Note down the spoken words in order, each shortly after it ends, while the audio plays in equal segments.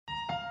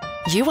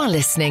You are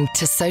listening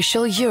to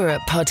Social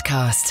Europe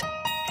podcast.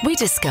 We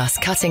discuss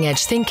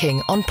cutting-edge thinking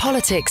on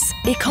politics,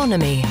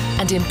 economy,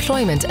 and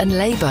employment and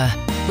labour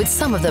with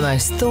some of the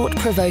most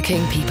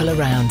thought-provoking people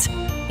around,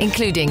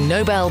 including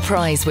Nobel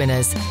Prize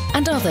winners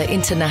and other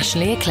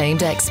internationally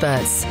acclaimed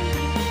experts.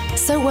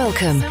 So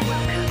welcome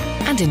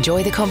and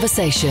enjoy the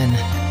conversation.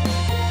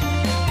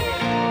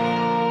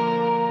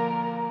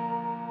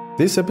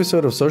 This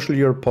episode of Social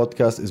Europe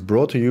podcast is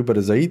brought to you by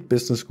the Said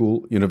Business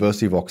School,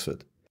 University of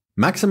Oxford.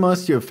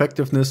 Maximize your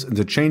effectiveness in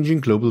the changing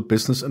global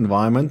business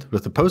environment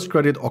with the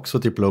postgraduate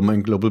Oxford Diploma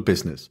in Global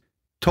Business.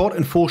 Taught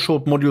in 4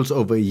 short modules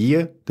over a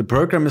year, the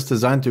program is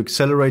designed to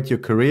accelerate your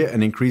career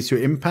and increase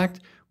your impact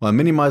while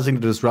minimizing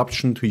the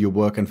disruption to your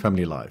work and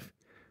family life.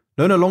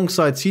 Learn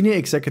alongside senior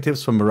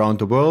executives from around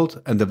the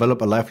world and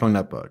develop a lifelong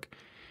network.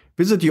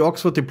 Visit the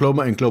Oxford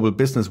Diploma in Global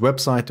Business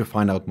website to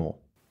find out more.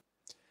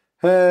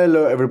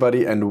 Hello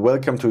everybody and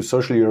welcome to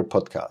Social Europe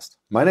podcast.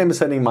 My name is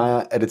Henning,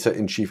 Meyer,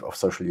 Editor-in-Chief of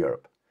Social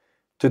Europe.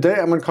 Today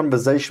I'm in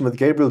conversation with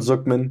Gabriel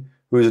Zucman,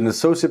 who is an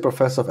Associate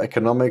Professor of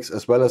Economics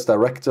as well as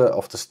Director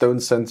of the Stone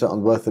Center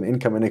on Wealth and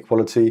Income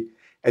Inequality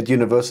at the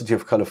University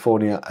of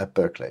California at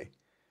Berkeley.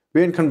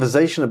 We're in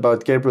conversation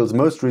about Gabriel's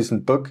most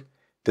recent book,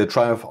 The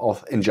Triumph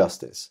of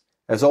Injustice.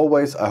 As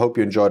always, I hope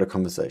you enjoy the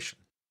conversation.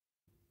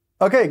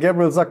 Okay,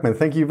 Gabriel Zucman,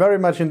 thank you very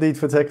much indeed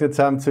for taking the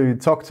time to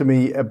talk to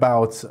me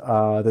about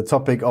the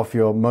topic of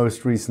your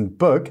most recent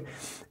book.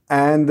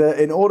 And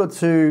in order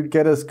to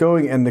get us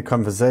going in the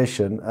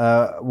conversation,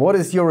 what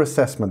is your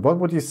assessment? What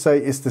would you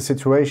say is the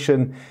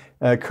situation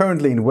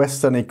currently in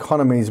Western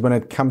economies when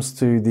it comes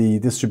to the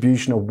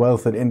distribution of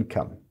wealth and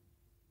income?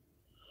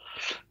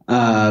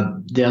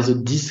 There's a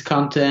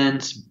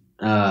discontent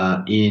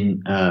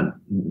in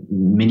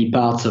many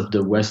parts of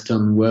the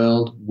Western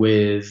world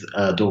with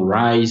the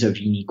rise of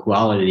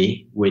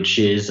inequality, which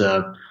is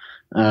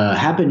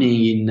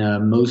happening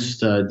in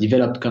most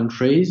developed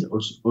countries,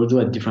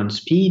 although at different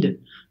speed.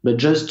 But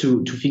just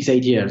to fix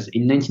ideas,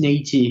 in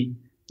 1980,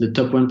 the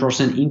top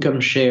 1% income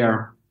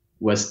share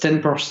was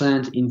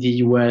 10% in the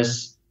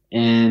US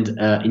and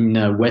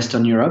in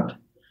Western Europe.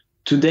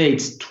 Today,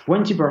 it's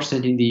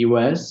 20% in the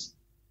US,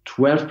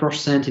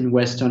 12% in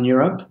Western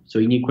Europe. So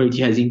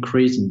inequality has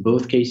increased in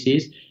both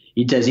cases.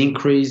 It has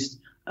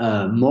increased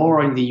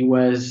more in the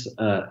US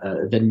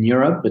than in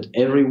Europe, but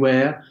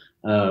everywhere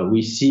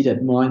we see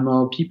that more and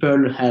more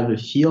people have a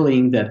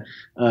feeling that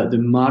the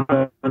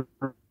modern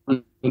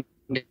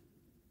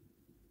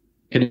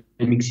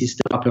economic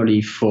system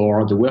properly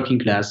for the working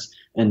class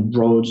and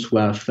broad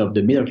swath of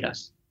the middle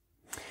class.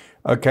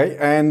 Okay,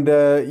 and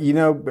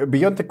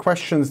beyond the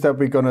questions that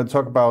we're going to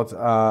talk about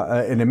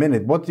in a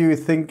minute, what do you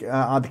think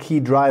are the key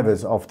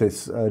drivers of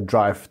this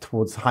drive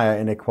towards higher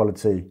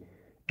inequality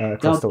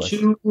across the West?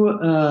 There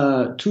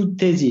are two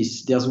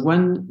theses. There's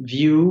one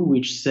view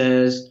which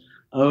says,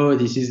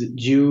 this is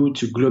due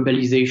to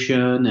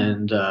globalization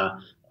and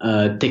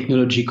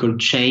technological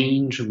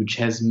change, which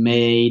has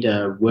made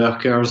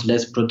workers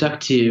less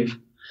productive.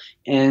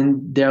 And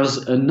there's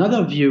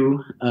another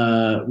view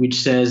which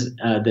says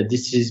that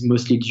this is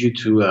mostly due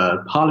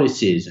to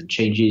policies and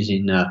changes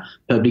in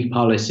public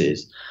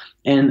policies.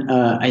 And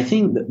I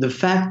think the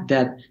fact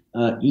that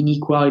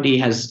inequality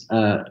has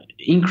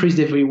increased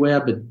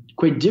everywhere, but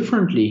quite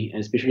differently,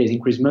 especially has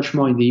increased much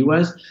more in the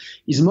US,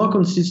 is more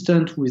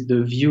consistent with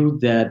the view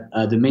that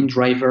the main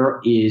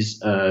driver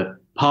is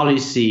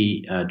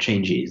policy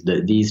changes.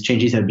 These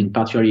changes have been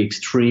particularly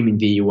extreme in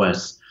the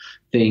US.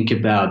 Think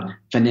about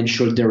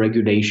financial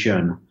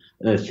deregulation.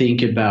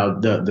 Think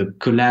about the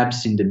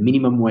collapse in the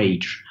minimum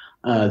wage,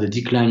 the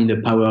decline in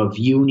the power of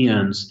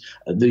unions,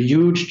 the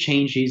huge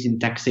changes in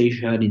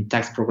taxation, in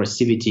tax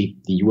progressivity.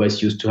 The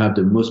US used to have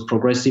the most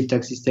progressive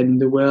tax system in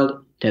the world.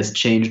 It has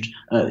changed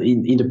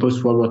in the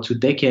post-World War II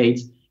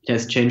decades. It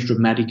has changed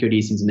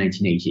dramatically since the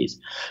 1980s.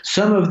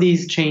 Some of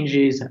these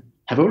changes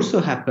have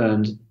also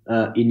happened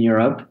in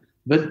Europe,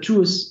 but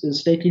to a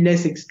slightly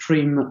less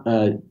extreme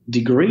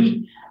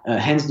degree,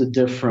 hence the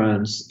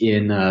difference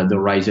in the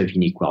rise of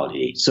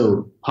inequality.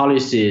 So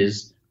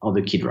policies are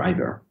the key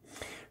driver.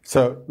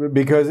 So,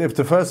 because if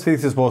the first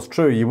thesis was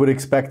true, you would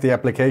expect the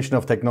application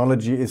of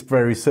technology is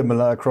very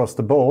similar across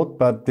the board,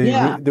 but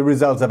the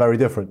results are very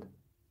different.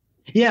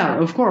 Yeah,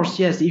 of course,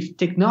 yes. If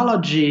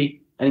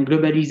technology and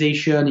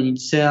globalization in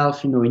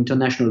itself,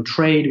 international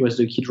trade was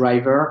the key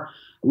driver,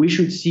 we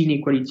should see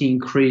inequality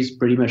increase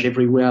pretty much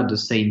everywhere at the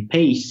same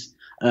pace.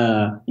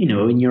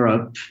 In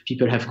Europe,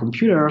 people have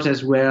computers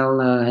as well,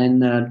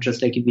 and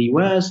just like in the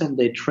US, and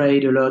they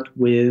trade a lot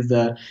with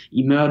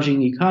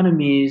emerging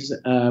economies,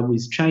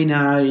 with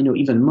China,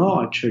 even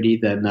more actually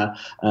than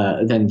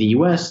the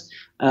US.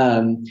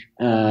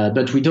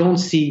 But we don't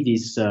see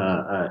this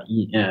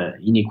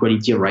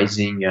inequality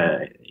rising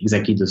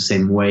exactly the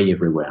same way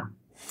everywhere.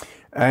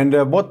 And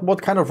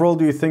what kind of role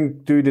do you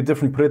think do the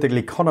different political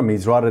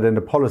economies rather than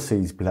the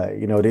policies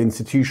play? The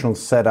institutional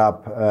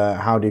setup,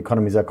 how the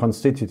economies are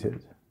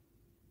constituted?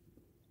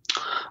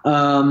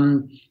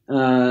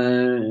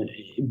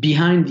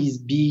 Behind these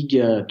big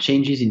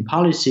changes in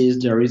policies,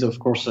 there is, of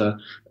course, a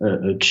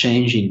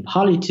change in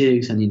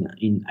politics and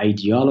in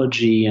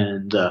ideology,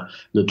 and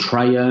the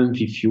triumph,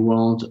 if you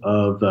want,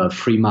 of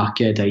free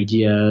market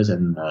ideas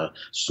and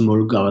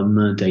small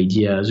government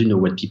ideas,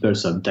 what people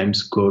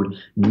sometimes call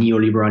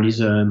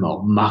neoliberalism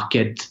or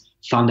market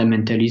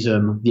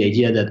fundamentalism, the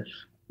idea that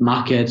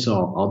markets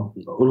are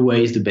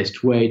always the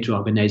best way to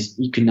organize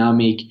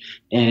economic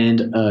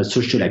and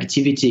social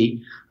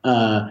activity.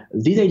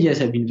 These ideas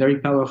have been very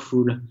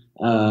powerful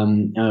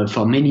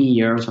for many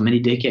years, for many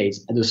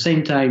decades. At the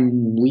same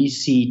time, we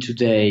see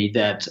today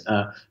that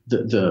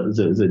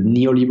the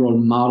neoliberal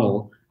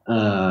model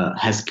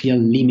has clear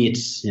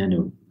limits.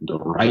 The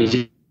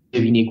rising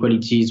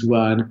inequality is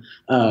one.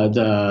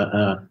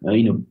 The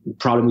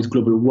problem with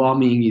global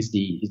warming is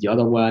the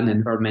other one.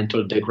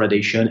 Environmental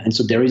degradation, and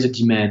so there is a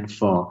demand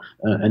for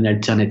an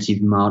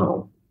alternative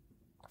model.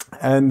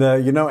 And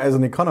as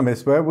an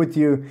economist, where would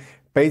you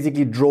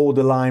basically draw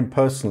the line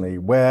personally?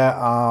 Where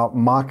are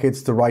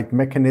markets the right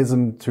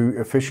mechanism to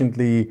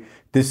efficiently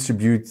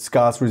distribute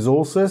scarce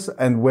resources,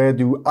 and where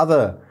do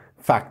other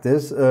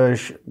factors,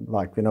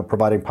 like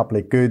providing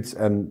public goods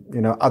and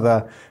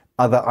other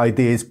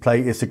ideas,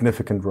 play a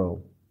significant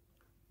role?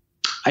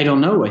 I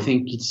don't know. I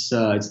think it's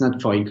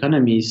not for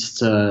economists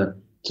to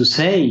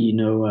say.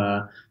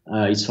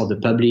 It's for the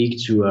public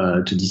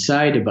to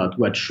decide about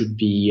what should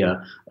be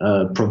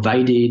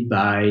provided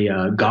by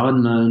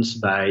governments,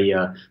 by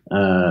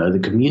the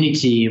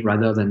community,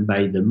 rather than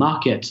by the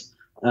market.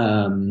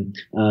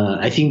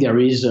 I think there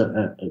is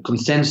a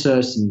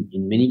consensus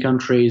in many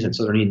countries, and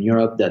certainly in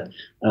Europe, that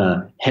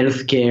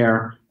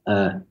healthcare,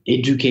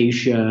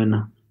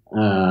 education,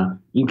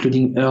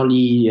 including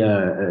early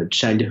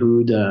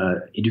childhood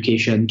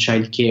education,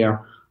 childcare,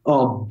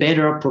 are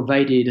better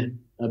provided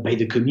by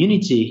the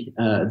community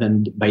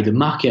than by the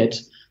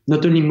market,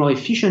 not only more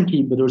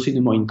efficiently, but also in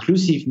a more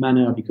inclusive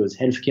manner, because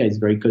healthcare is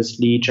very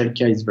costly,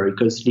 childcare is very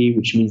costly,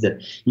 which means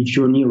that if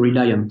you only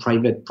rely on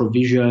private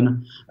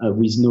provision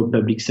with no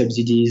public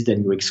subsidies,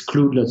 then you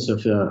exclude lots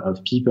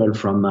of people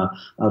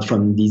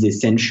from these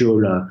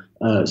essential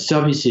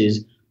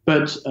services.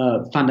 But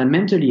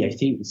fundamentally, I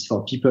think it's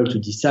for people to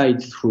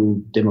decide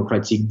through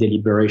democratic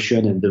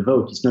deliberation and the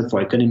vote. It's not for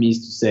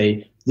economists to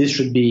say this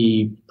should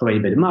be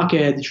provided by the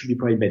market, this should be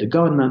provided by the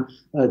government.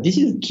 This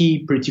is a key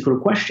political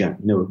question.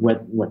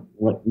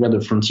 Where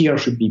the frontier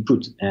should be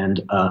put,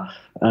 and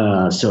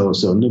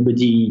so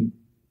nobody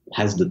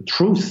has the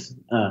truth,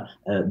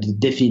 the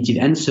definitive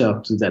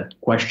answer to that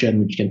question,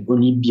 which can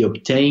only be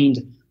obtained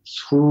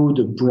through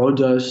the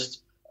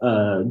broadest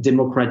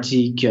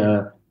democratic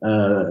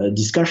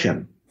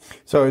discussion.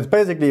 So it's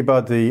basically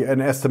about an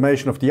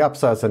estimation of the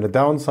upsides and the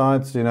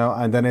downsides,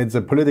 and then it's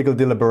a political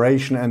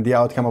deliberation and the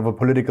outcome of a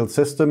political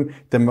system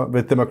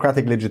with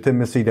democratic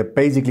legitimacy that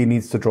basically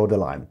needs to draw the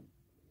line.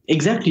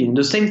 Exactly. And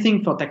the same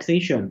thing for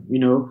taxation.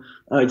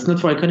 It's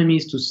not for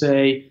economists to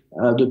say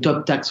the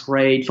top tax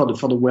rate for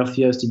the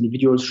wealthiest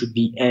individuals should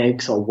be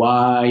X or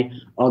Y,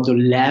 or the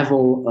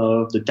level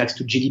of the tax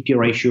to GDP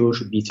ratio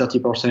should be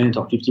 30%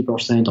 or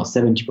 50% or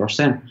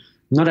 70%.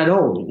 Not at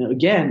all.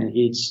 Again,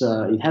 it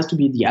has to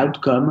be the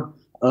outcome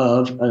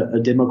of a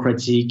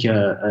democratic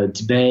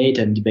debate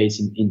and debates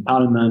in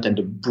parliament and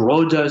the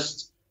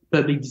broadest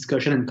public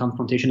discussion and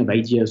confrontation of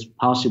ideas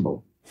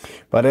possible.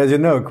 But as you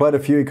know, quite a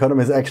few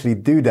economists actually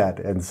do that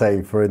and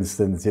say, for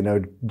instance, debt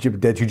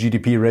to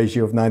GDP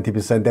ratio of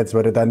 90%, that's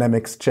where the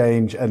dynamics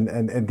change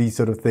and these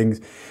sort of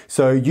things.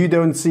 So you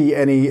don't see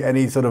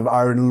any sort of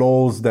iron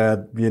laws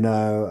that,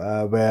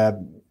 where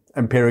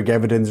empiric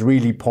evidence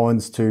really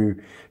points to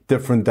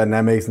different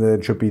dynamics and that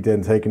it should be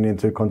then taken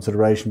into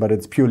consideration, but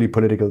it's purely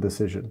political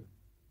decision.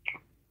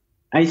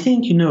 I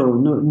think, no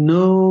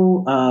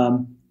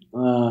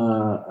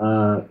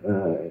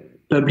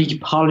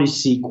public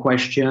policy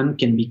question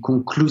can be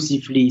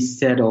conclusively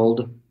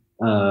settled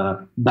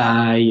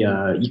by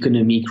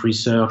economic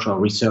research or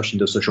research in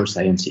the social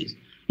sciences.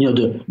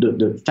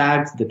 The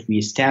facts that we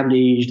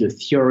establish, the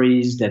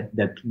theories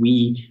that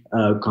we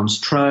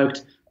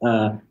construct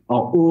are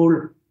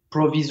all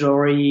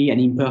provisory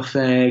and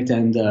imperfect,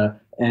 and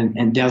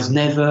there's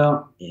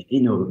never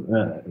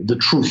the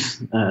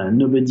truth.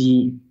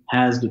 Nobody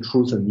has the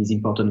truth on these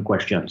important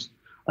questions,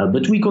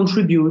 but we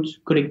contribute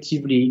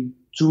collectively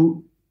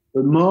to a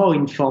more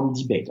informed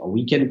debate, or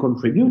we can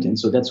contribute, and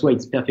so that's why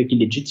it's perfectly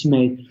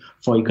legitimate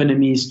for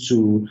economists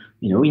to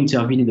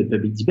intervene in the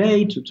public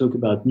debate, to talk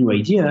about new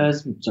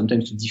ideas,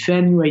 sometimes to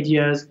defend new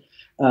ideas,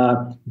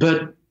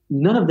 but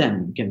none of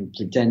them can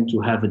pretend to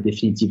have a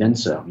definitive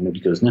answer,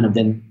 because none of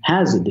them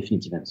has a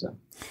definitive answer.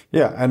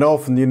 Yeah, and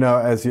often,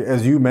 as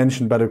you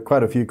mentioned, but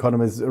quite a few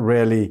economists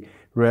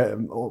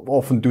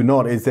often do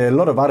not. Is there a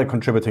lot of other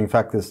contributing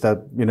factors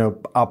that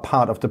are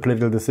part of the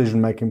political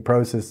decision-making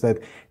process that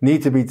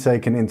need to be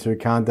taken into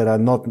account that are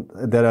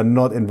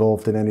not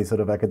involved in any sort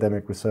of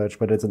academic research,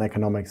 but it's in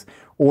economics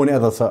or in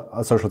other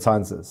social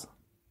sciences?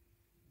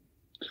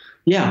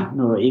 Yeah,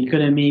 no,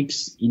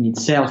 economics in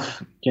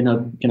itself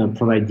cannot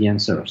provide the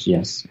answers.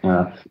 Yes,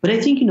 but I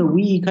think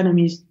we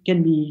economists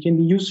can be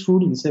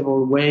useful in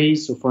several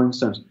ways. So, for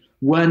instance,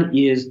 one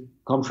is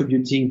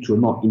contributing to a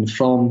more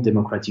informed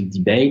democratic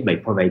debate by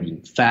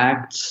providing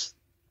facts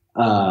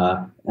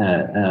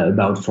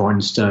about, for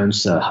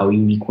instance, how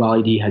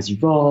inequality has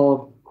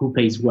evolved, who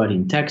pays what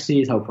in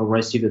taxes, how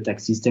progressive the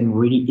tax system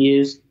really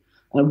is.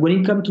 When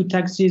it comes to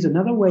taxes,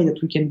 another way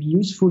that we can be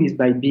useful is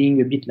by being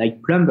a bit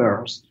like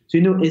plumbers. So,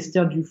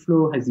 Esther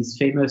Duflo has this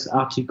famous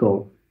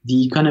article,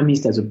 The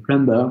Economist as a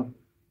Plumber.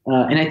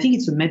 And I think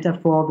it's a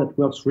metaphor that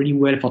works really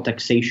well for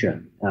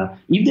taxation.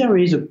 If there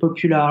is a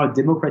popular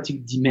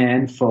democratic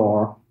demand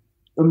for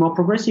a more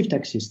progressive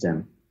tax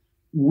system,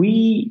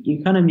 we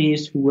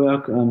economists who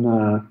work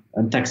on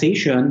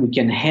taxation, we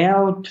can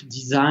help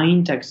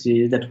design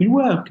taxes that will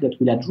work, that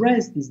will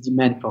address this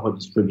demand for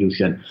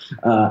redistribution.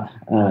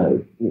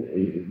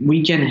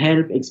 We can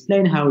help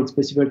explain how it's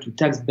possible to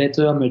tax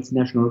better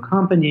multinational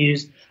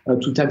companies,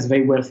 to tax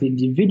very wealthy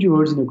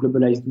individuals in a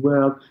globalized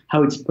world,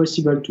 how it's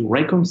possible to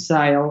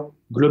reconcile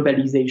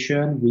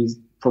globalization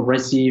with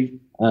progressive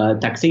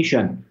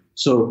taxation.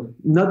 So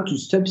not to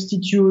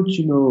substitute,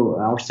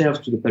 ourselves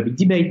to the public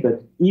debate,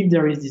 but if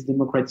there is this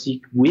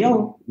democratic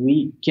will,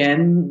 we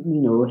can,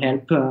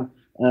 help the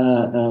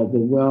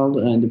world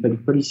and the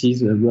public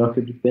policies work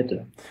a bit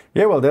better.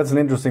 Yeah, well, that's an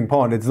interesting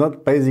point. It's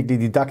not basically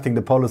deducting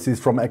the policies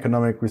from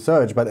economic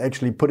research, but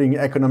actually putting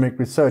economic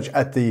research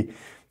at the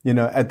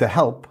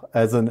help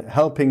as a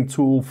helping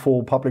tool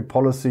for public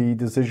policy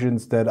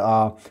decisions that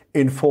are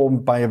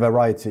informed by a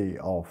variety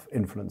of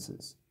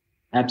influences.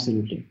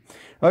 Absolutely.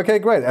 Okay,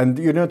 great. And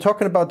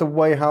talking about the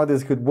way how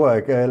this could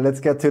work, let's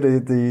get to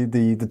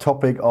the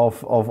topic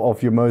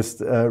of your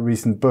most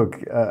recent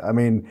book.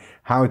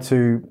 How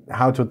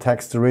to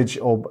tax the rich,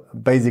 or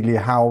basically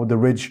how the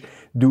rich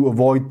do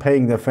avoid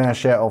paying their fair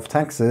share of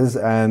taxes,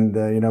 and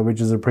which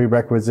is a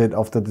prerequisite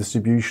of the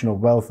distribution of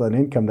wealth and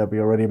income that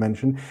we already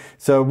mentioned.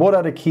 So, what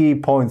are the key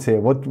points here?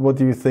 What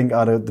do you think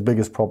are the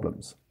biggest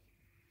problems?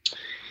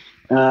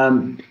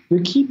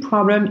 The key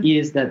problem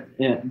is that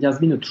there's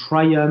been a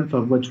triumph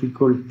of what we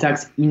call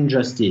tax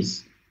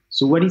injustice.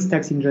 So what is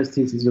tax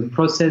injustice? It's a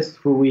process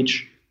through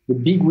which the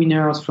big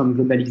winners from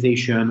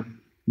globalization,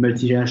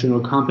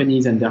 multinational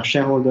companies and their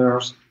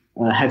shareholders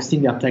have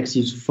seen their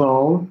taxes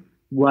fall,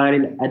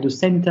 while at the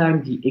same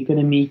time the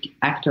economic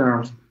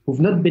actors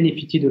who've not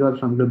benefited a lot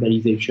from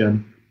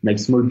globalization, like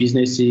small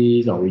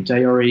businesses or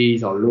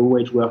retirees or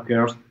low-wage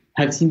workers,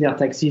 have seen their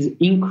taxes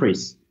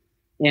increase.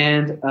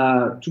 And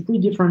to put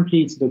it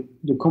differently, it's the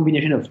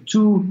combination of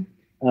two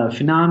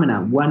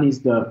phenomena. One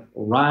is the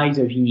rise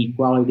of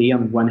inequality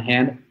on one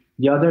hand.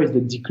 The other is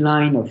the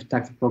decline of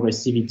tax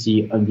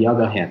progressivity on the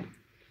other hand.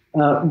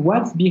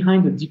 What's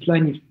behind the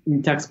decline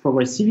in tax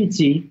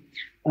progressivity?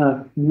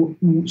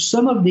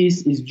 Some of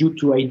this is due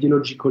to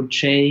ideological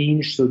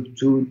change, so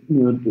to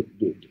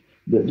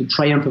the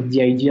triumph of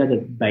the idea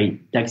that by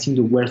taxing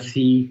the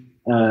wealthy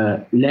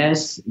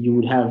less, you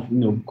would have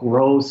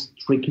growth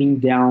trickling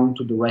down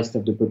to the rest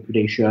of the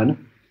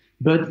population.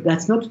 But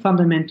that's not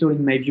fundamental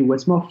in my view.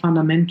 What's more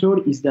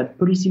fundamental is that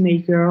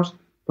policymakers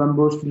from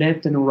both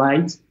left and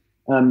right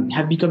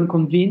have become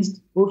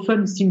convinced,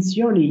 often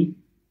sincerely,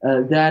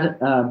 that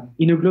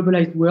in a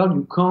globalized world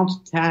you can't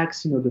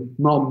tax the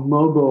more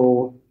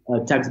mobile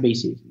tax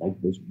bases, like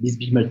these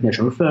big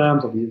multinational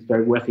firms or these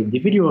very wealthy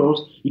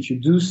individuals. If you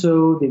do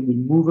so, they will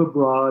move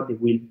abroad, they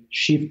will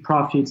shift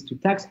profits to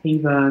tax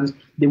havens,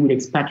 they will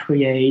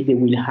expatriate, they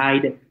will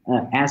hide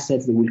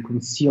assets, they will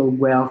conceal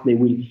wealth, they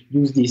will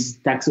use this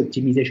tax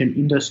optimization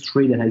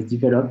industry that has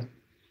developed.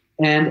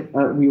 And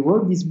we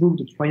wrote this book,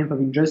 The Triumph of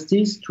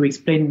Injustice, to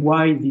explain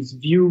why this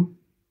view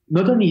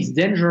not only is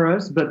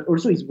dangerous, but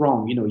also is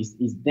wrong.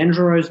 It's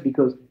dangerous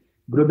because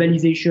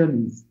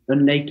globalization is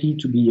unlikely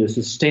to be a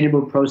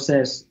sustainable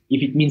process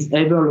if it means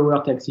ever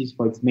lower taxes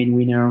for its main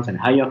winners and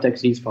higher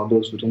taxes for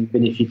those who don't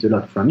benefit a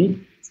lot from it.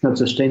 It's not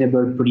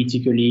sustainable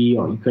politically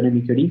or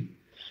economically.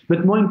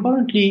 But more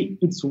importantly,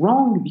 it's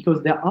wrong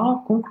because there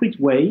are concrete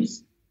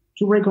ways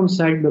to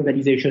reconcile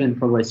globalization and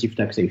progressive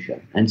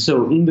taxation. And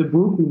so in the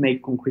book, we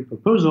make concrete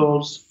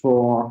proposals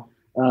for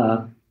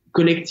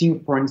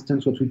collecting, for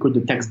instance, what we call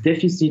the tax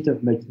deficit of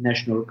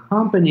multinational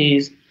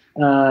companies,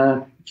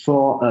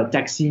 for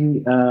taxing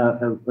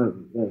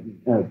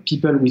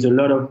people with a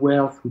lot of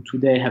wealth who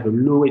today have a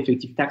low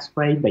effective tax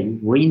rate by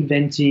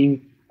reinventing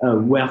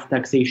wealth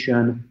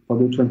taxation for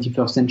the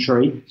 21st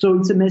century. So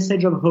it's a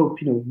message of hope.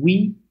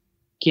 We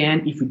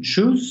can, if we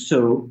choose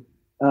so,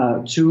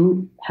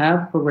 to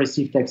have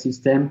progressive tax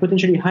system,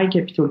 potentially high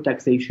capital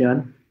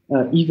taxation,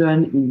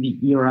 even in the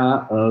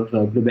era of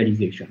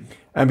globalization.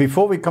 And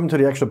before we come to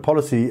the actual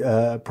policy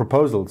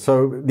proposal,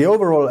 so the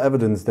overall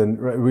evidence then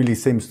really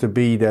seems to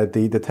be that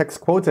the tax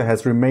quota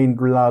has remained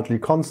largely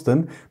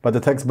constant, but the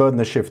tax burden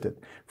has shifted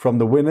from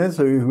the winners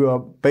who are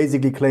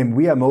basically claim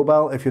we are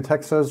mobile. If you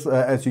tax us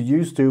as you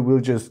used to, we'll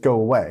just go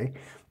away,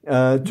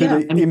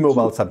 to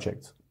immobile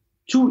subjects.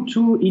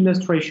 Two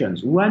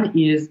illustrations. One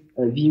is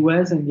the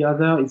US, and the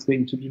other is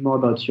going to be more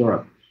about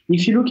Europe.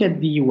 If you look at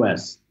the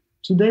US,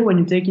 today when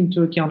you take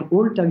into account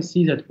all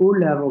taxes at all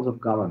levels of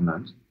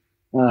government,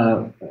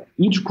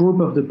 each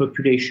group of the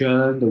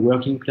population, the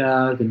working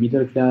class, the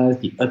middle class,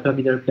 the upper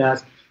middle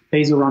class,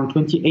 pays around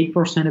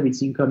 28% of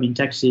its income in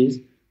taxes,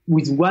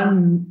 with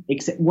one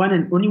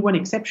and only one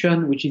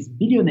exception, which is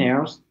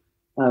billionaires,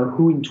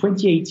 who in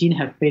 2018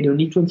 have paid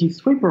only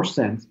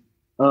 23%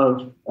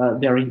 of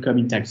their income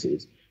in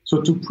taxes.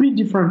 So to put it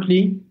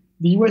differently,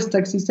 the US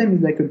tax system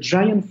is like a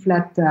giant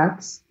flat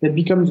tax that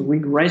becomes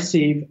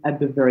regressive at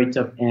the very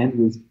top end,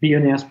 with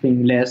billionaires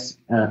paying less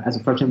as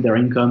a fraction of their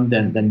income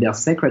than their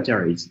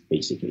secretaries,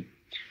 basically.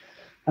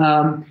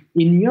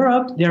 In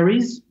Europe, there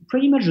is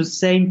pretty much the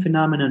same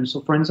phenomenon.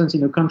 So, for instance,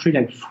 in a country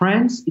like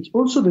France, it's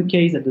also the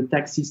case that the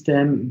tax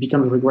system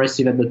becomes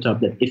regressive at the top,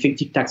 that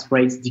effective tax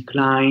rates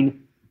decline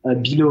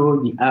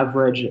below the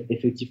average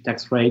effective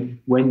tax rate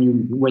when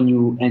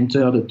you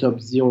enter the top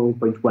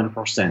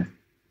 0.1%.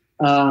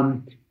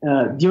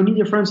 The only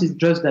difference is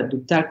just that the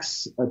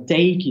tax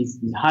take is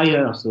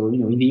higher. So,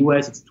 in the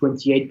US, it's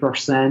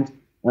 28%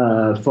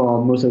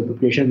 for most of the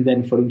population,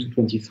 then falling to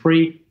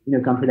 23%. In a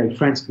country like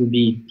France, it would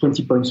be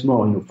 20 points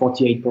more,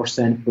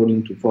 48%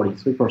 falling to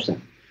 43%.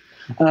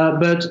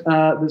 But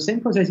the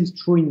same process is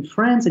true in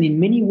France, and in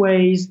many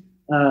ways,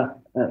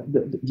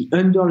 the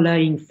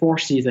underlying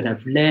forces that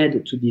have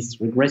led to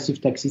this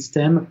regressive tax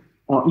system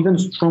are even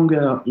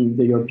stronger in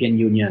the European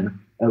Union,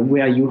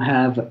 where you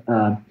have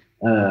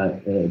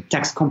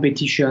tax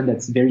competition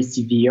that's very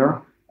severe,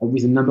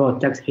 with a number of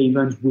tax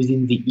havens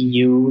within the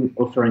EU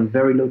offering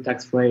very low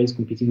tax rates,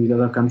 competing with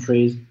other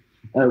countries,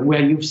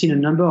 where you've seen a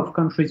number of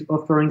countries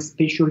offering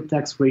special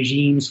tax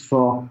regimes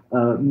for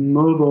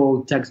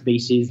mobile tax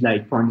bases,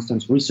 like, for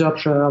instance,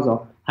 researchers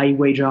or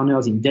high-wage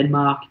earners in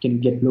Denmark can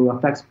get lower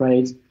tax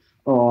rates,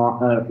 or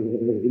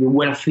the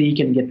wealthy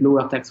can get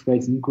lower tax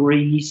rates in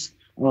Greece,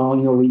 or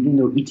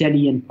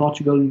Italy and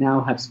Portugal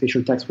now have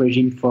special tax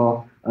regime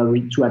for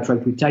to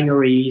attract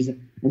retirees.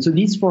 And so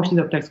these forces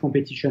of tax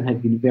competition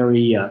have been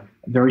very,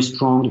 very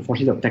strong. The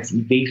forces of tax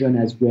evasion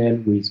as well,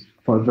 with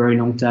for a very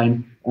long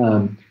time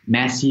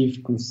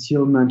massive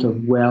concealment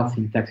of wealth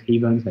in tax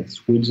havens like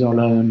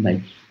Switzerland,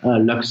 like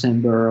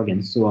Luxembourg,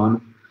 and so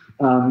on.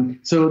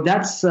 So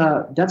that's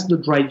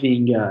the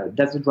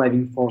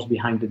driving force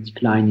behind the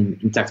decline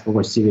in tax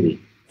progressivity.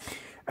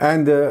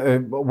 And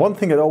one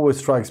thing that always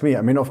strikes me,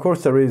 I mean, of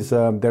course, there is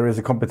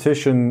a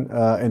competition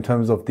in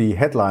terms of the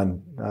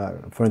headline,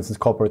 for instance,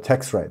 corporate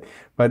tax rate,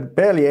 but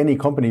barely any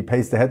company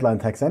pays the headline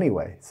tax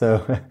anyway.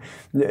 So,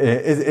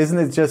 isn't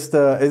it just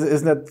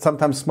isn't it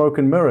sometimes smoke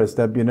and mirrors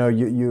that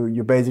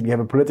you basically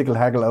have a political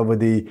haggle over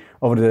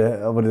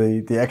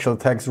the actual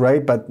tax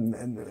rate, but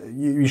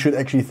you should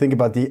actually think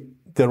about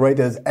the rate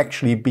that is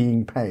actually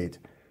being paid.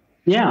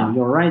 Yeah,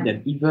 you're right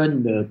that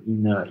even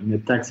in a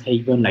tax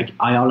haven like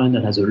Ireland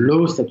that has a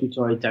low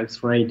statutory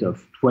tax rate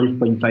of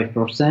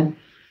 12.5%,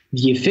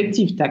 the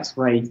effective tax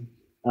rate,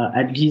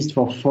 at least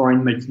for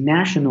foreign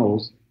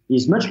multinationals,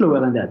 is much lower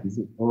than that. It's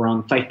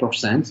around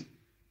 5%.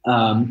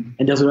 And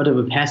there's a lot of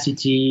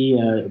opacity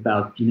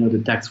about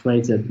the tax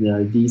rates that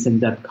this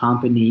and that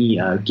company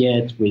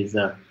get with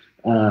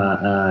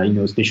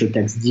special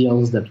tax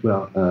deals that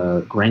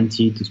were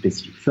granted to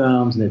specific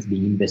firms that's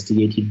being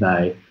investigated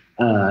by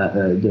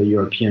the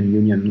European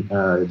Union,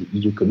 the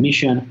EU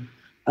Commission.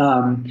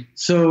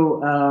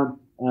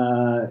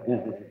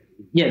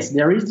 Yes,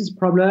 there is this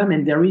problem,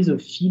 and there is a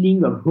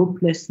feeling of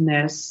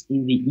hopelessness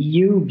in the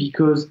EU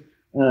because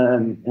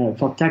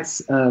for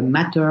tax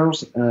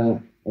matters,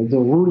 the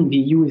rule in the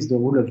EU is the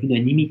rule of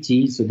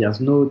unanimity. So there's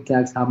no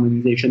tax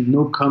harmonization,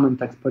 no common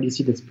tax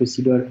policy that's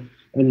possible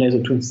unless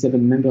the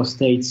 27 member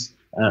states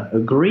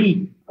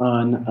agree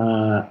on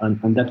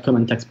that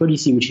common tax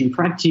policy, which in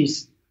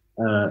practice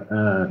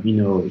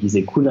is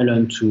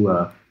equivalent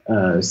to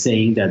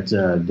saying that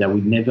there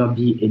will never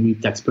be any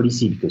tax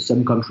policy, because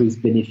some countries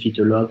benefit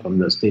a lot from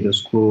the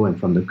status quo and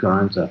from the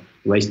current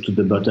race to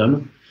the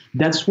bottom.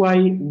 That's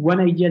why one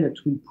idea that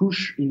we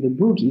push in the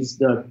book is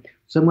the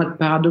somewhat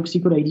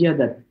paradoxical idea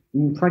that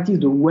in practice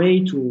the way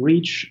to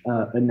reach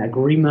an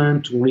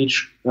agreement, to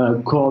reach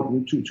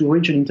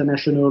an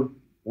international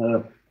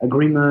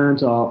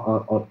agreement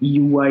or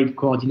EU-wide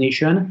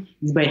coordination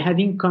is by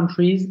having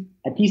countries,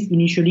 at least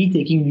initially,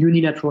 taking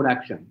unilateral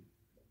action.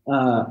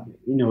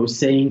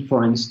 Saying,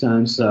 for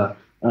instance,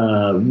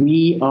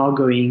 we are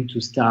going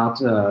to start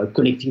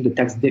collecting the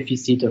tax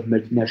deficit of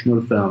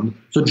multinational firms.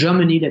 So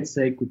Germany, let's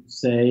say, could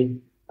say,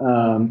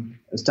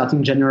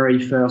 starting January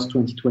 1st,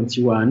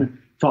 2021,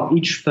 for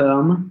each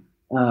firm,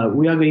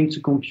 we are going to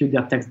compute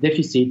their tax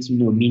deficit,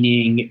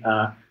 meaning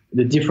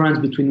the difference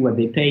between what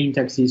they pay in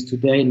taxes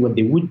today and what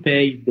they would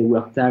pay if they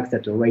were taxed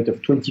at a rate of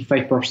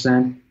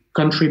 25%,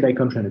 country by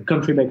country, on a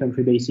country by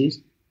country basis.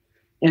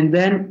 And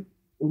then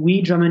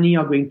we, Germany,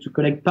 are going to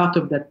collect part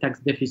of that tax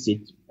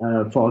deficit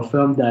for a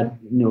firm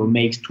that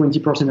makes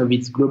 20% of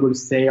its global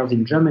sales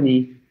in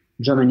Germany.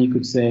 Germany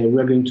could say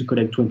we're going to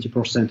collect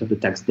 20% of the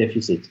tax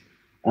deficit.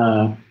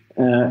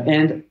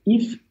 And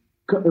if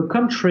a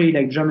country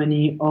like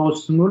Germany or a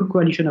small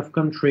coalition of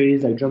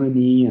countries like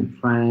Germany and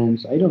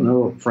France,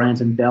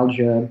 France and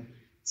Belgium,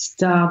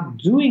 start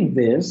doing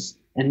this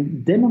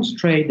and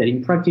demonstrate that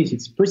in practice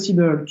it's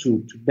possible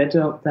to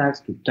better tax,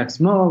 to tax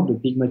more the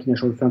big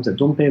multinational firms that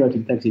don't pay a lot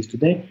in taxes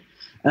today,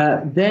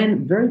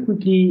 then very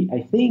quickly,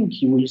 I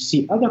think you will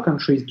see other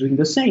countries doing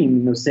the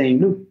same,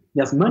 saying, look,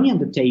 there's money on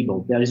the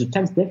table. There is a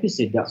tax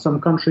deficit. There are some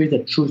countries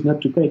that choose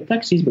not to collect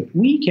taxes, but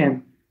we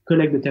can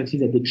collect the taxes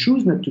that they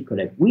choose not to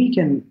collect. We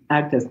can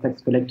act as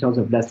tax collectors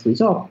of last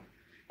resort.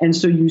 And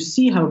so you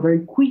see how very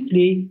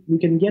quickly you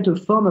can get a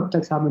form of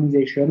tax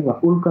harmonization where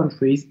all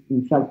countries,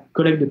 in fact,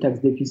 collect the tax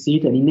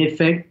deficit. And in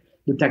effect,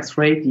 the tax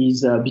rate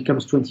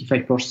becomes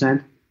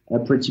 25%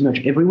 pretty much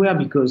everywhere,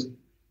 because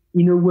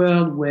in a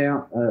world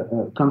where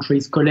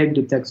countries collect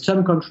the tax,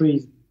 some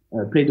countries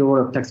play the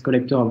role of tax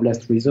collector of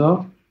last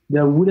resort,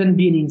 there wouldn't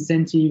be any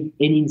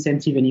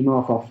incentive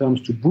anymore for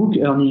firms to book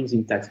earnings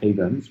in tax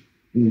havens,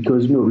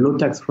 because low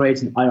tax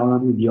rates in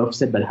Ireland will be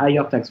offset by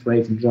higher tax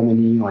rates in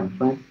Germany or in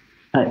France,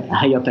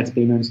 higher tax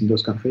payments in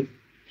those countries.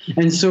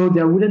 And so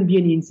there wouldn't be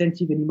any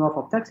incentive anymore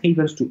for tax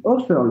havens to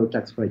offer a low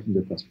tax rate in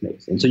the first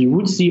place. And so you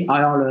would see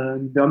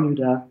Ireland,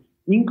 Bermuda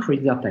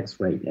increase their tax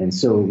rate. And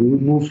so we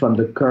would move from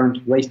the current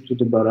race to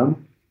the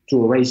bottom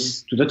to a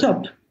race to the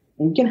top.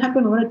 And it can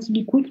happen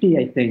relatively quickly,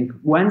 I think,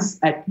 once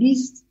at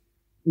least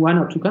one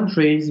or two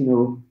countries,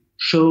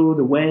 show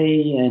the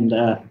way and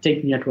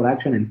take unilateral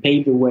action and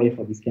pave the way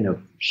for this kind of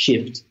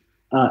shift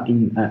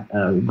in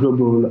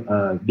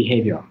global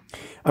behavior.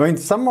 I mean,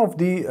 some of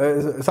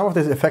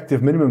this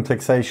effective minimum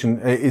taxation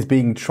is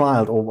being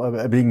trialed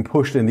or being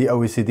pushed in the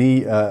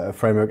OECD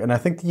framework, and I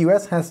think the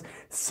US has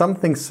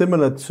something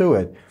similar to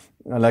it,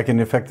 like an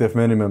effective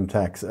minimum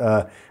tax.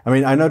 I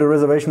mean, I know the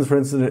reservations, for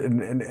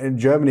instance, in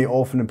Germany,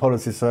 often in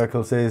policy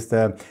circles, is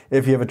that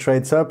if you have a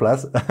trade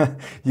surplus,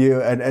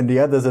 and the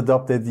others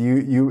adopt it,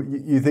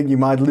 you think you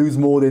might lose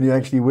more than you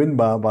actually win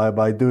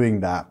by doing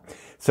that.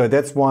 So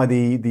that's why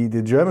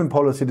the German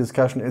policy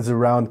discussion is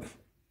around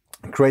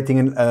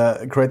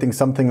creating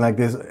something like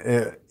this,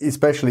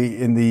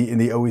 especially in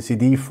the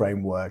OECD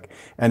framework,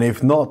 and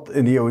if not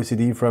in the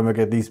OECD framework,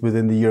 at least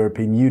within the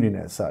European Union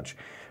as such.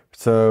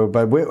 So,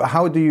 but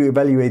how do you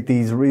evaluate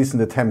these recent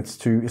attempts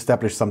to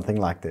establish something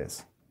like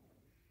this?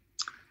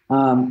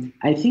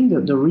 I think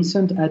that the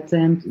recent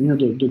attempt,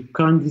 the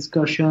current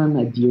discussion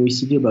at the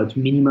OECD about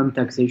minimum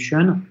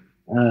taxation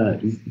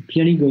is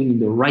clearly going in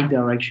the right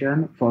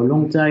direction. For a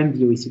long time,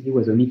 the OECD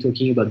was only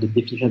talking about the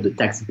definition of the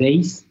tax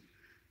base.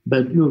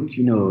 But look,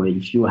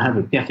 if you have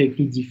a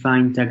perfectly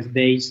defined tax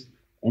base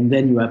and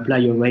then you apply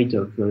a rate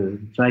of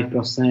 5%,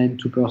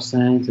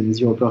 2%, and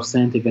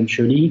 0%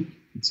 eventually,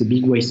 it's a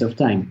big waste of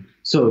time.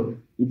 So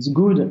it's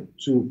good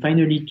to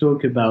finally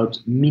talk about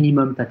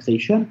minimum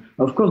taxation.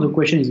 Of course, the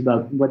question is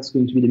about what's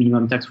going to be the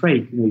minimum tax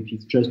rate. If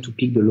it's just to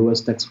pick the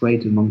lowest tax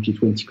rate among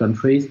G20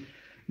 countries,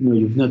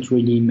 you've not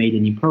really made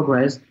any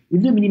progress.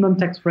 If the minimum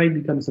tax rate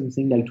becomes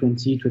something like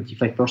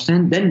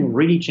 20-25%, then you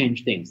really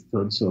change things.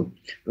 So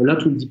a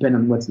lot will depend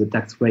on what's the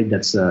tax rate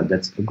that's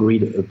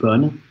agreed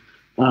upon.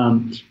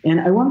 And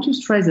I want to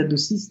stress that the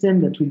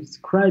system that we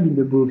describe in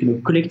the book,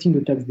 collecting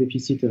the tax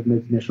deficit of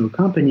multinational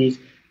companies,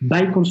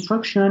 by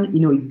construction,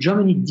 if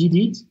Germany did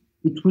it,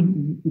 it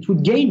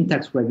would gain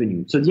tax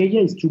revenue. So the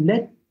idea is to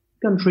let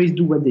countries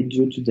do what they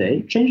do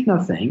today, change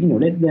nothing,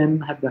 let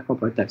them have their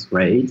corporate tax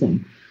rate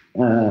and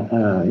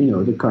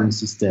the current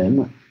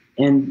system.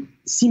 And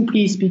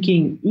simply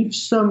speaking, if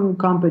some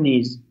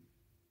companies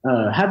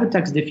have a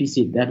tax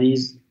deficit that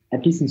is,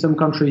 at least in some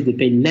countries, they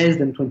pay less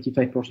than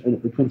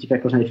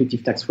 25%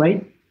 effective tax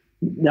rate,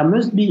 there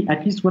must be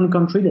at least one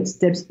country that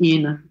steps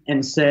in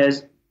and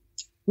says,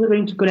 we're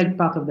going to collect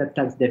part of that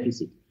tax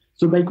deficit.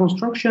 So by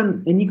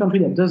construction, any country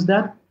that does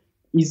that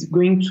is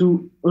going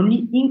to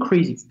only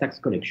increase its tax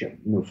collection.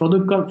 For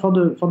the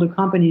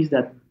companies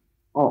that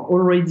are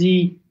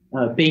already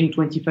paying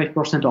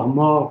 25% or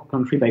more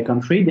country by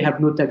country, they have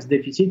no tax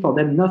deficit. For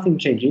them, nothing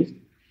changes.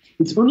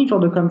 It's only for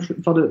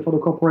the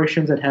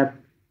corporations that have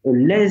a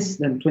less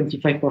than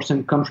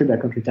 25% country by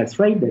country tax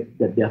rate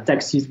that their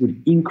taxes will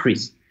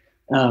increase.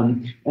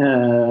 And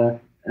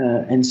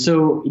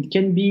so it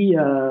can be,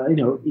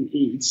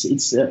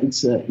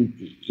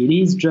 it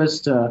is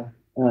just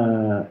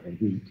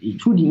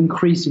it would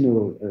increase,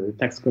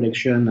 tax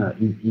collection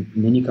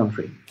in any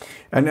country.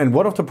 And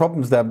one of the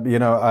problems that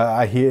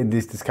I hear in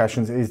these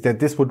discussions is that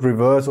this would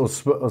reverse or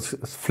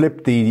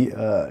flip the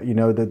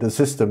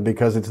system,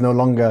 because it's no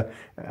longer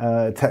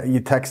you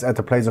tax at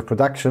the place of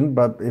production,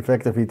 but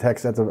effectively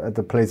tax at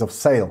the place of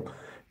sale.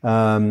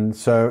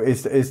 So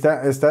is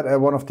that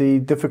one of the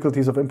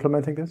difficulties of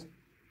implementing this?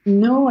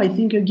 No, I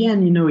think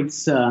again,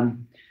 it's the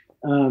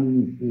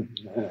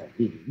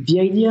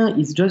idea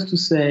is just to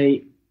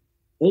say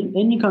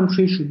any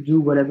country should do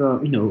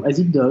whatever, as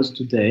it does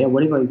today, or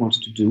whatever it wants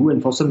to do.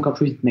 And for some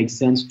countries, it makes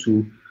sense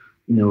to,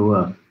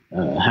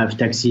 have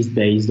taxes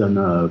based on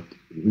the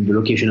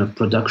location of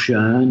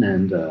production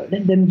and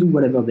let them do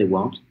whatever they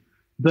want.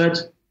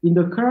 But in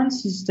the current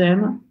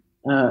system,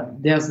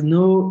 there's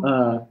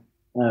no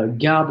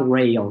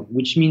guardrail,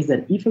 which means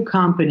that if a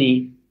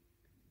company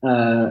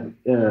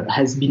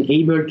has been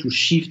able to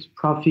shift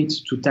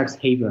profits to tax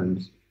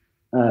havens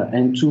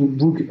and to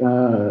book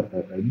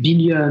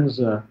billions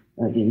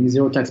in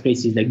zero tax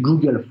places, like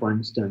Google, for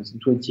instance, in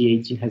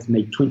 2018 has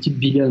made $20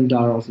 billion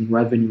in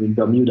revenue in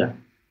Bermuda.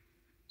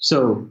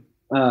 So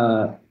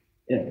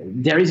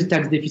there is a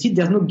tax deficit.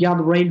 There's no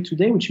guardrail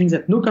today, which means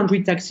that no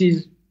country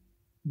taxes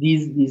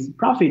these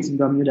profits in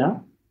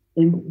Bermuda.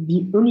 And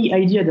the only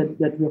idea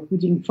that we're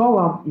putting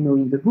forward,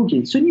 in the book,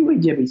 it's a new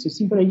idea, but it's a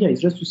simple idea.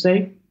 It's just to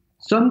say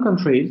some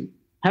countries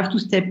have to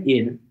step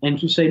in and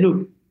to say,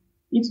 look,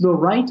 it's the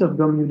right of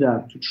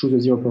Bermuda to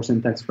choose a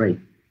 0% tax rate.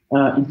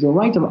 It's the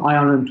right of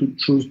Ireland to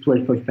choose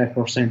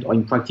 12.5% or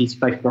in practice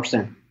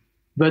 5%.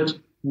 But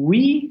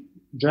we,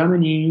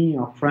 Germany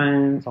or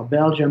France or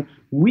Belgium,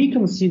 we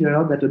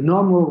consider that the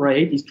normal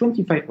rate is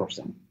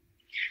 25%.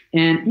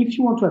 And if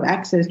you want to have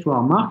access to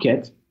our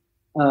market,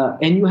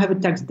 and you have a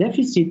tax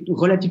deficit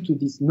relative to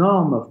this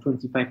norm of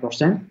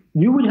 25%,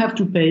 you will have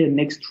to pay an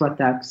extra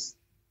tax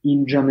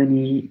in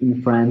Germany,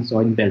 in France,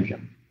 or in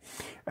Belgium.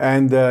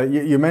 And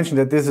you mentioned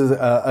that this is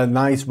a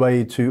nice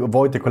way to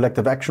avoid the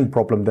collective action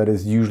problem that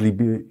is usually,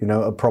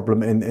 a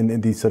problem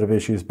in these sort of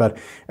issues. But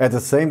at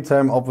the same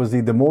time, obviously,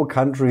 the more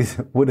countries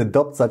would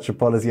adopt such a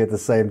policy at the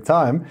same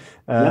time,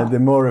 the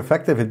more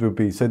effective it would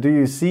be. So do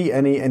you see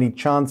any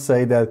chance,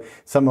 say, that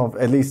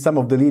at least some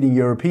of the leading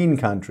European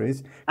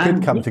countries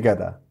could come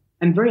together?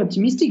 I'm very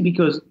optimistic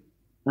because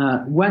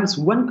once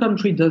one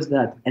country does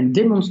that and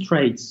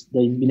demonstrates that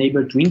it's been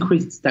able to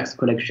increase its tax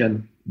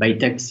collection by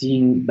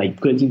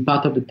collecting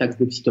part of the tax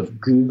deficit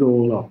of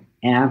Google or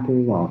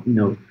Apple or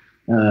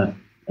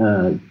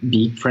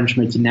big French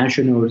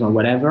multinationals or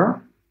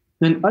whatever,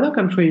 then other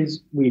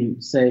countries will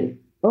say,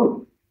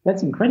 "Oh,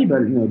 that's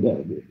incredible!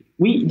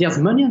 There's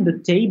money on the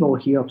table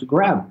here to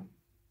grab,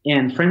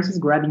 and France is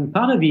grabbing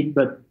part of it,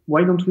 but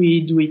why don't we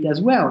do it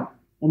as well?"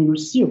 And you'll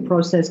see a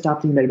process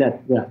starting like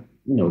that, where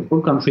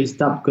all countries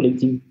start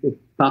collecting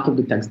part of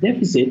the tax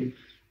deficit,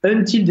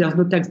 until there's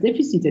no tax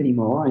deficit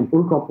anymore, and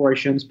all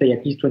corporations pay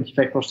at least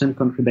 25%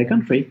 country by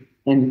country.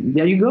 And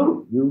there you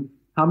go. You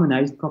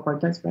harmonized corporate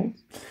tax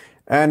rates.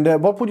 And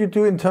what would you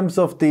do in terms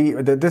of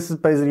this is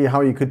basically how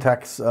you could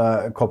tax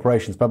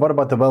corporations, but what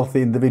about the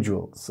wealthy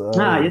individuals?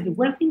 The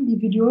wealthy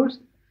individuals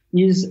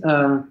is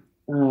a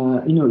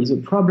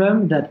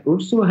problem that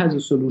also has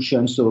a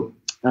solution. So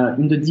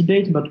in the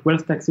debate about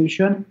wealth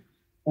taxation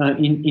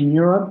in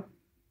Europe,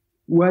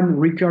 one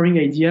recurring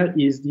idea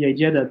is the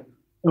idea that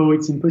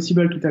it's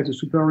impossible to tax the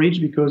super rich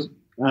because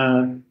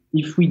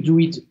if we do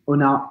it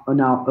on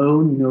our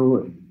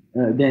own,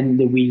 then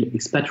they will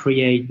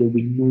expatriate, they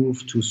will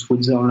move to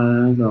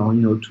Switzerland or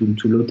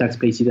to low tax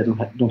places that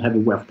don't have a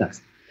wealth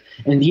tax.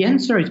 And the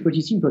answer is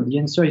pretty simple. The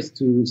answer is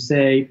to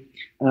say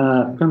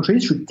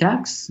countries should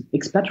tax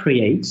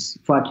expatriates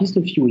for at least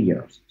a few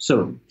years.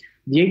 So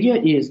the idea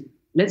is,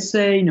 let's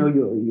say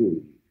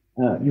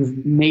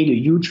you've made a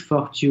huge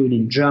fortune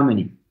in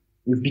Germany,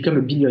 you've become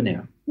a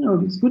billionaire.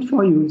 It's good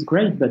for you, it's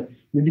great, but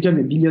you become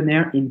a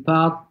billionaire in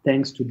part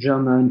thanks to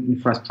German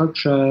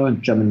infrastructure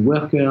and German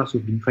workers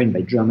who've been trained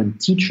by German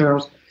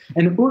teachers.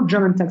 And all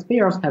German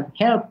taxpayers have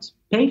helped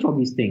pay for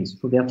these things,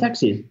 for their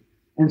taxes.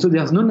 And so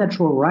there's no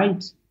natural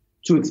right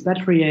to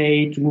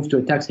expatriate, to move to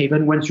a tax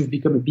haven once you've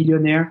become a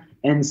billionaire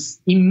and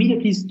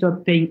immediately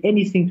stop paying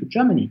anything to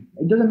Germany.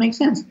 It doesn't make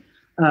sense.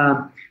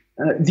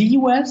 The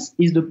US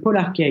is the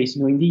polar case.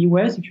 In the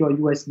US, if you're a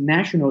US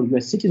national,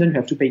 US citizen, you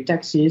have to pay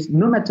taxes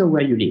no matter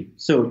where you live.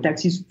 So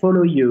taxes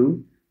follow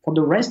you for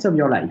the rest of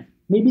your life.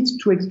 Maybe it's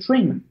too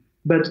extreme,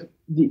 but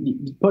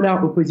the polar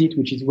opposite,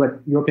 which is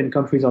what European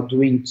countries are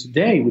doing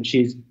today, which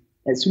is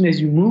as soon as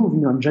you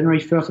move, on January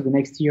 1st of the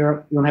next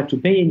year, you don't have to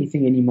pay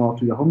anything anymore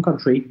to your home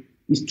country,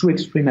 is too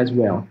extreme as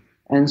well.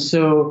 And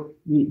so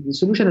the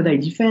solution that I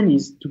defend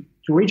is to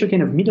reach a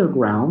kind of middle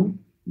ground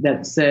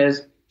that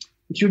says,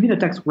 if you've been a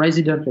tax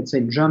resident, let's say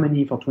in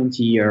Germany for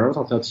 20 years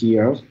or 30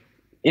 years,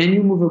 and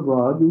you move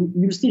abroad,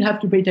 you still have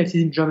to pay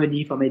taxes in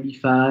Germany for maybe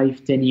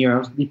 5, 10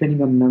 years,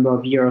 depending on the number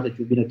of years that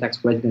you've been a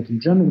tax resident in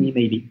Germany,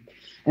 maybe.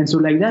 And so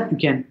like that, you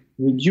can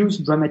reduce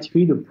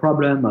dramatically the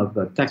problem of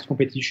tax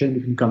competition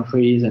between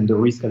countries and the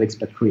risk of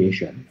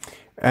expatriation.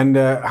 And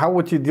how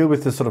would you deal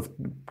with the sort of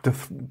the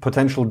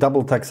potential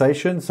double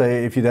taxation?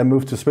 Say, if you then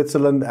move to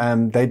Switzerland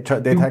and they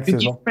tax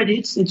you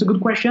credits, it's a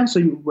good question. So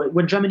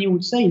what Germany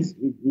would say is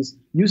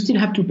you still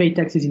have to pay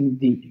taxes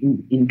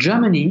in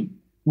Germany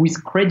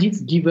with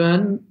credits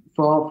given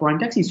for foreign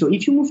taxes. So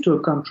if you move to a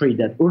country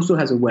that also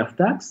has a wealth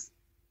tax,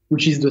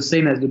 which is the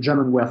same as the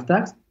German wealth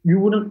tax, you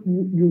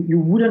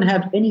wouldn't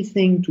have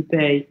anything to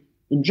pay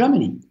in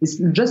Germany. It's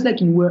just like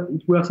it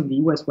works in the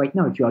US right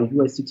now. If you are a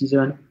US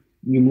citizen,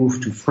 you move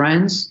to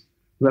France,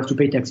 you have to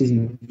pay taxes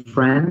in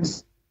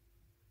France.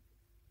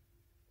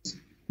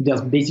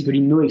 There's basically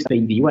no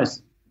expense in the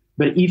US.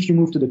 But if you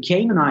move to the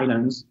Cayman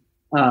Islands,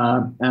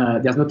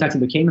 there's no tax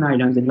in the Cayman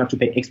Islands, and you have to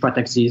pay extra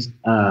taxes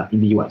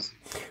in the US.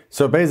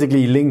 So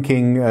basically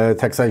linking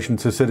taxation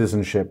to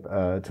citizenship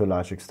to a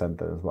large extent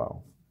there as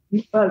well.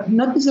 Not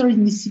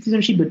necessarily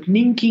citizenship, but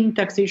linking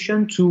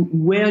taxation to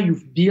where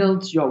you've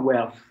built your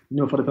wealth,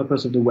 for the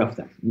purpose of the wealth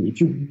tax.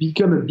 If you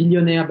become a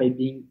billionaire by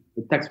being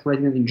a tax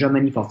resident in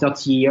Germany for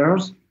 30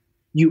 years,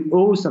 you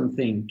owe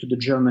something to the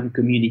German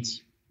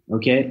community,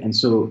 okay? And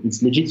so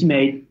it's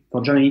legitimate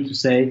for Germany to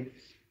say,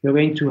 you're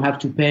going to have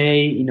to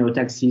pay,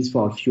 taxes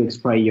for a few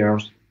extra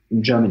years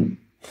in Germany.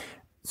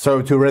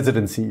 So to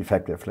residency,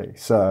 effectively.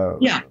 So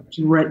yeah,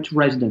 to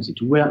residency,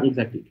 to where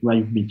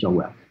you've built your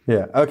wealth.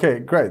 Yeah. Okay.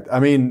 Great. I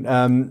mean,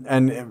 and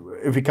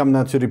if we come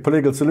now to the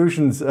political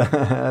solutions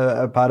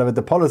part of it,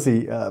 the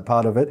policy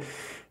part of it,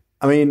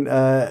 I mean,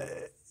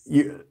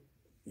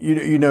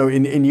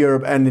 in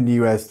Europe and in the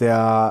US, there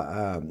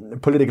are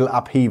political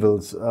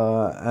upheavals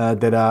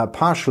that are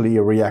partially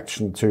a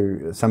reaction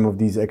to some of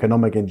these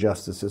economic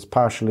injustices,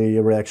 partially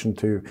a reaction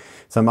to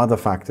some other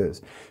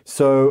factors.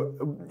 So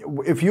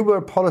if you were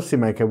a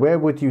policymaker, where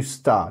would you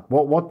start?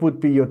 What would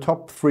be your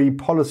top 3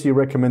 policy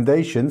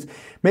recommendations,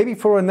 maybe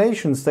for a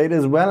nation state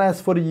as well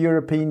as for the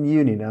European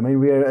Union? I mean,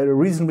 we are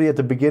reasonably at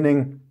the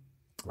beginning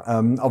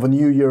of a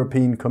new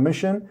European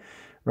Commission.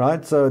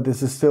 Right, so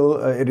this is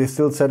it is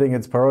still setting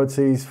its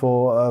priorities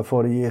for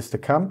the years to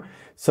come.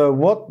 So,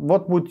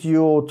 what would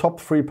your top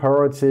 3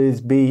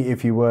 priorities be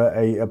if you were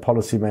a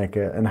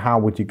policymaker, and how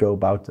would you go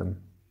about them?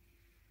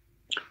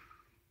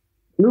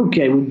 Look,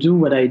 I would do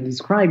what I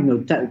described.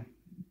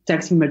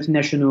 Taxing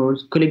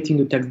multinationals, collecting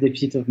the tax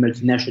deficit of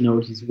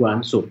multinationals is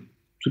one. So,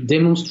 to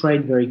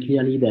demonstrate very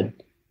clearly that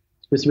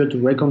it's possible to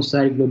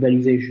reconcile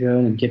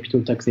globalization and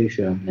capital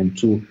taxation, and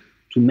to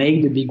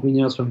make the big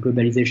winners from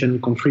globalization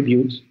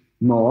contribute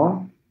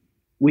more,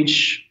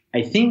 which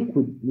I think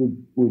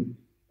would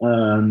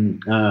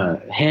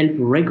help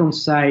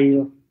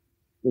reconcile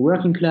the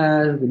working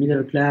class, the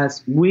middle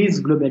class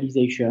with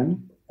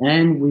globalization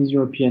and with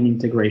European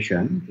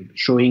integration,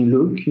 showing,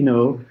 look,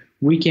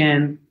 we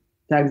can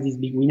tax these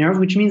big winners,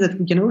 which means that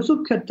we can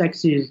also cut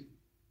taxes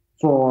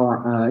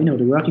for,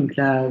 the working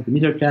class, the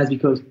middle class,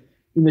 because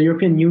in the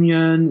European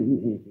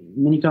Union,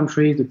 in many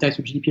countries, the tax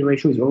to GDP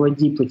ratio is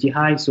already pretty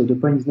high. So the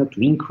point is not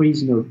to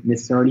increase,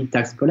 necessarily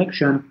tax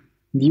collection.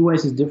 The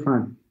US is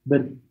different,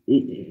 but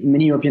in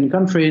many European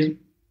countries,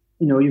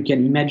 you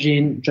can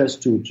imagine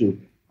just to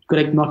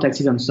collect more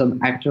taxes on some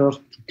actors,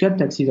 to cut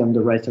taxes on the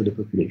rest of the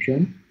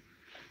population.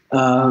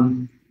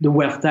 The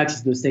wealth tax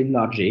is the same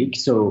logic.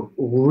 So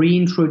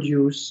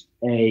reintroduce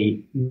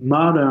a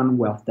modern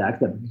wealth tax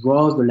that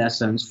draws the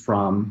lessons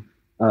from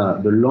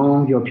the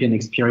long European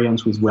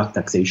experience with wealth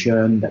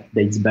taxation that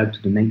dates back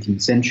to the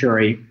 19th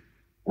century,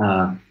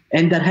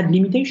 and that had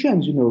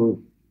limitations,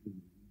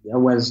 There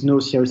was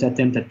no serious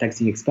attempt at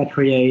taxing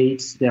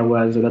expatriates. There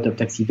was a lot of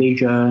tax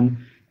evasion.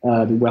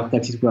 The wealth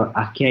taxes were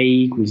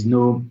archaic with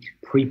no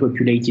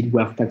pre-populated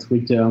wealth tax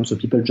return. So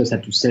people just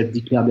had to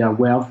self-declare their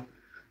wealth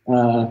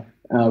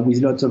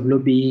with lots of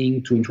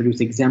lobbying to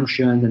introduce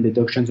exemptions and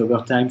deductions over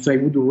time. So I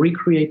would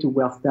recreate a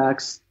wealth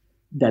tax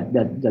that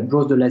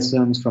draws the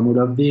lessons from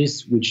all of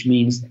this, which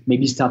means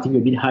maybe starting a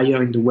bit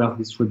higher in the wealth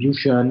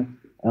distribution.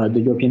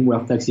 The European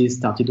wealth taxes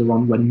started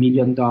around $1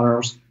 million.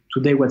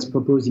 Today, what's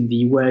proposed in the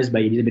US by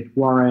Elizabeth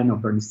Warren or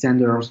Bernie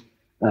Sanders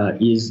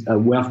is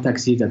wealth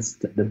taxes that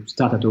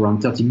start at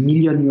around 30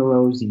 million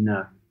euros in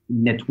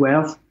net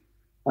wealth.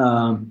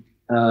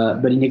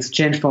 But in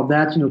exchange for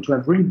that, to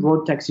have really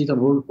broad taxes on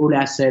all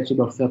assets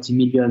above 30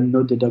 million,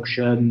 no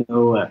deduction,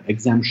 no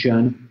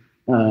exemption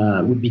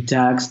would be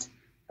taxed.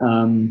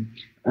 And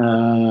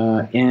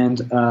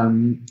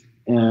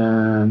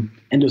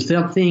the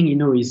third thing,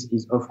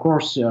 is of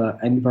course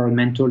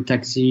environmental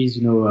taxes,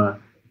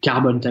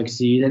 carbon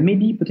taxes, and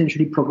maybe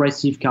potentially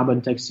progressive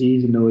carbon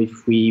taxes,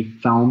 if we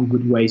found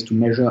good ways to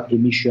measure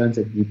emissions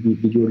at the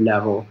individual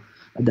level.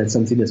 That's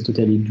something that's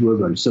totally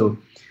doable. So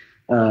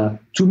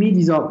to me,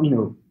 these are,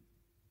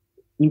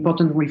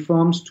 important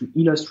reforms to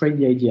illustrate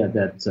the idea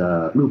that,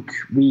 look,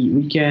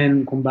 we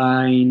can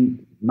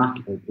combine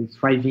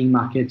thriving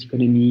market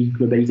economy,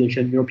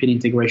 globalization, European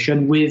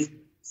integration with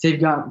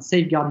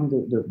safeguarding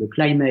the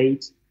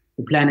climate,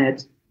 the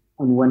planet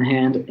on one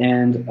hand,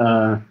 and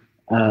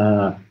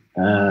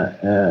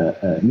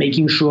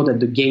making sure that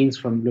the gains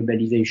from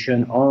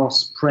globalization are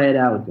spread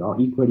out or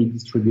equally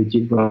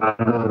distributed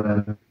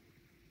rather than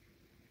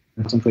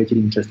concentrated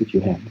in just a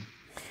few hands.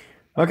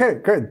 Okay,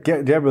 great.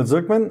 Gabriel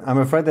Zucman, I'm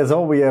afraid that's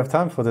all we have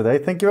time for today.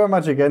 Thank you very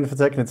much again for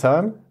taking the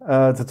time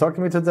to talk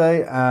to me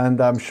today,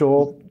 and I'm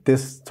sure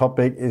this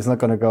topic is not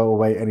going to go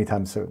away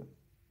anytime soon.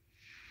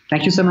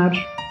 Thank you so much.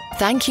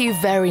 Thank you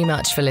very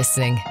much for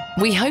listening.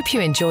 We hope you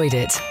enjoyed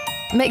it.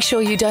 Make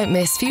sure you don't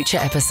miss future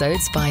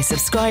episodes by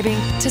subscribing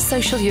to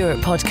Social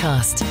Europe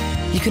Podcast.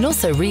 You can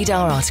also read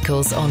our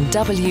articles on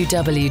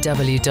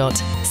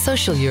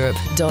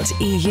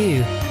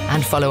www.socialeurope.eu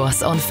and follow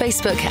us on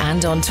Facebook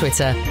and on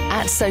Twitter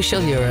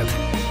 @Social Europe.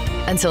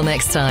 Until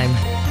next time.